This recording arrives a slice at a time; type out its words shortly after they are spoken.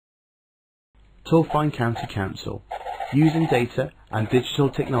Torfaen County Council, using data and digital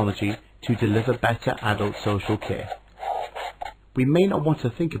technology to deliver better adult social care. We may not want to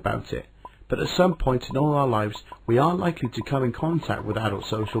think about it, but at some point in all our lives we are likely to come in contact with adult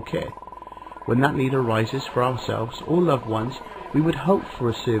social care. When that need arises for ourselves or loved ones, we would hope for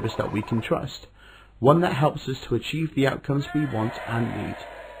a service that we can trust, one that helps us to achieve the outcomes we want and need.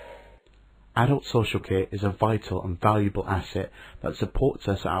 Adult social care is a vital and valuable asset that supports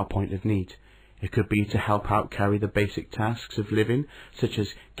us at our point of need. It could be to help out carry the basic tasks of living, such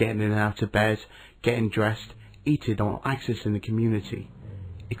as getting in and out of bed, getting dressed, eating or accessing the community.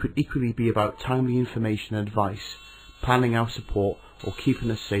 It could equally be about timely information and advice, planning our support or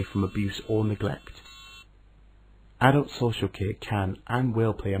keeping us safe from abuse or neglect. Adult social care can and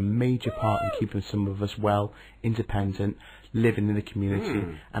will play a major part in keeping some of us well, independent, living in the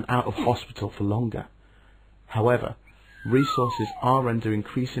community and out of hospital for longer. However, resources are under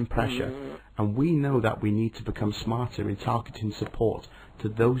increasing pressure, and we know that we need to become smarter in targeting support to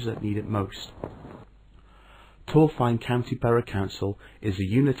those that need it most. Torfaen County Borough Council is a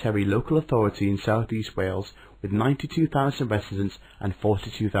unitary local authority in South East Wales with 92,000 residents and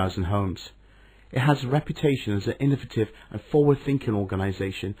 42,000 homes. It has a reputation as an innovative and forward-thinking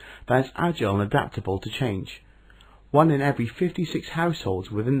organisation that is agile and adaptable to change. 1 in every 56 households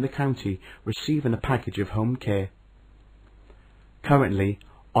within the county receiving a package of home care. Currently,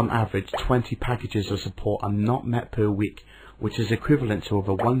 on average, 20 packages of support are not met per week, which is equivalent to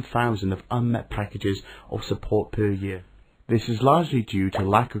over 1,000 of unmet packages of support per year. This is largely due to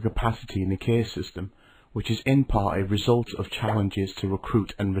lack of capacity in the care system, which is in part a result of challenges to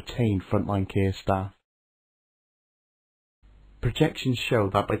recruit and retain frontline care staff. Projections show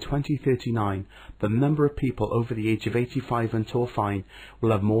that by 2039, the number of people over the age of 85 in Torfaen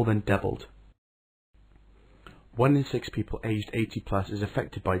will have more than doubled. 1 in 6 people aged 80 plus is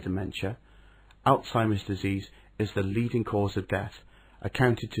affected by dementia. Alzheimer's disease is the leading cause of death,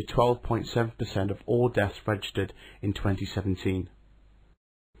 accounted to 12.7% of all deaths registered in 2017.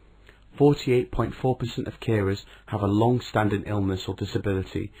 48.4% of carers have a long-standing illness or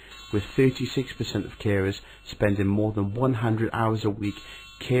disability, with 36% of carers spending more than 100 hours a week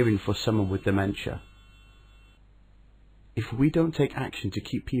caring for someone with dementia. If we don't take action to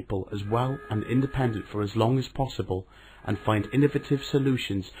keep people as well and independent for as long as possible and find innovative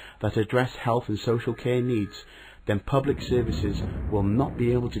solutions that address health and social care needs, then public services will not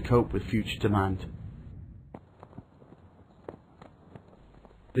be able to cope with future demand.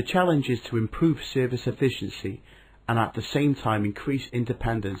 The challenge is to improve service efficiency and at the same time increase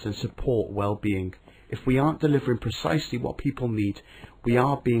independence and support well-being. If we aren't delivering precisely what people need, we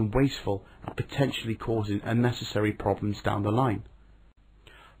are being wasteful and potentially causing unnecessary problems down the line.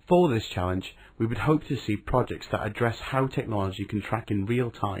 For this challenge, we would hope to see projects that address how technology can track in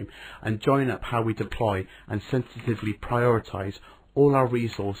real time and join up how we deploy and sensitively prioritise all our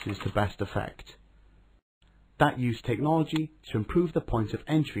resources to best effect. That use technology to improve the point of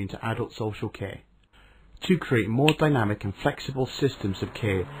entry into adult social care, to create more dynamic and flexible systems of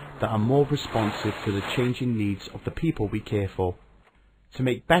care that are more responsive to the changing needs of the people we care for, to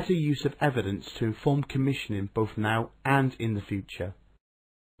make better use of evidence to inform commissioning both now and in the future.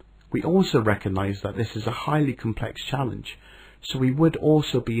 We also recognise that this is a highly complex challenge, so we would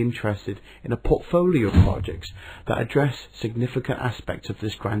also be interested in a portfolio of projects that address significant aspects of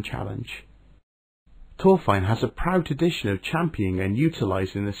this grand challenge. Torfaen has a proud tradition of championing and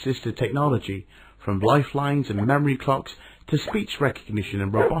utilising assistive technology, from lifelines and memory clocks to speech recognition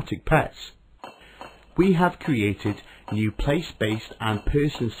and robotic pets. We have created new place-based and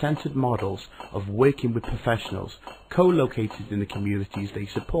person-centred models of working with professionals co-located in the communities they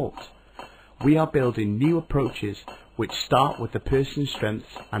support. We are building new approaches which start with the person's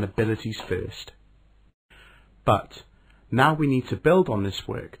strengths and abilities first. But now we need to build on this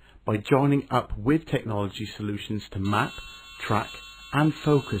work by joining up with technology solutions to map, track and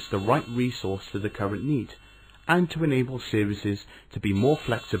focus the right resource to the current need, and to enable services to be more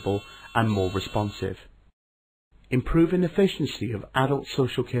flexible and more responsive. Improving efficiency of adult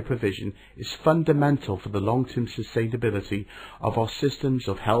social care provision is fundamental for the long-term sustainability of our systems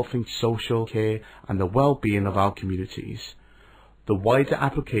of health and social care and the well-being of our communities. The wider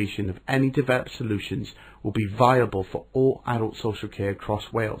application of any developed solutions will be viable for all adult social care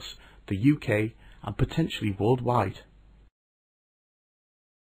across Wales, the UK and potentially worldwide.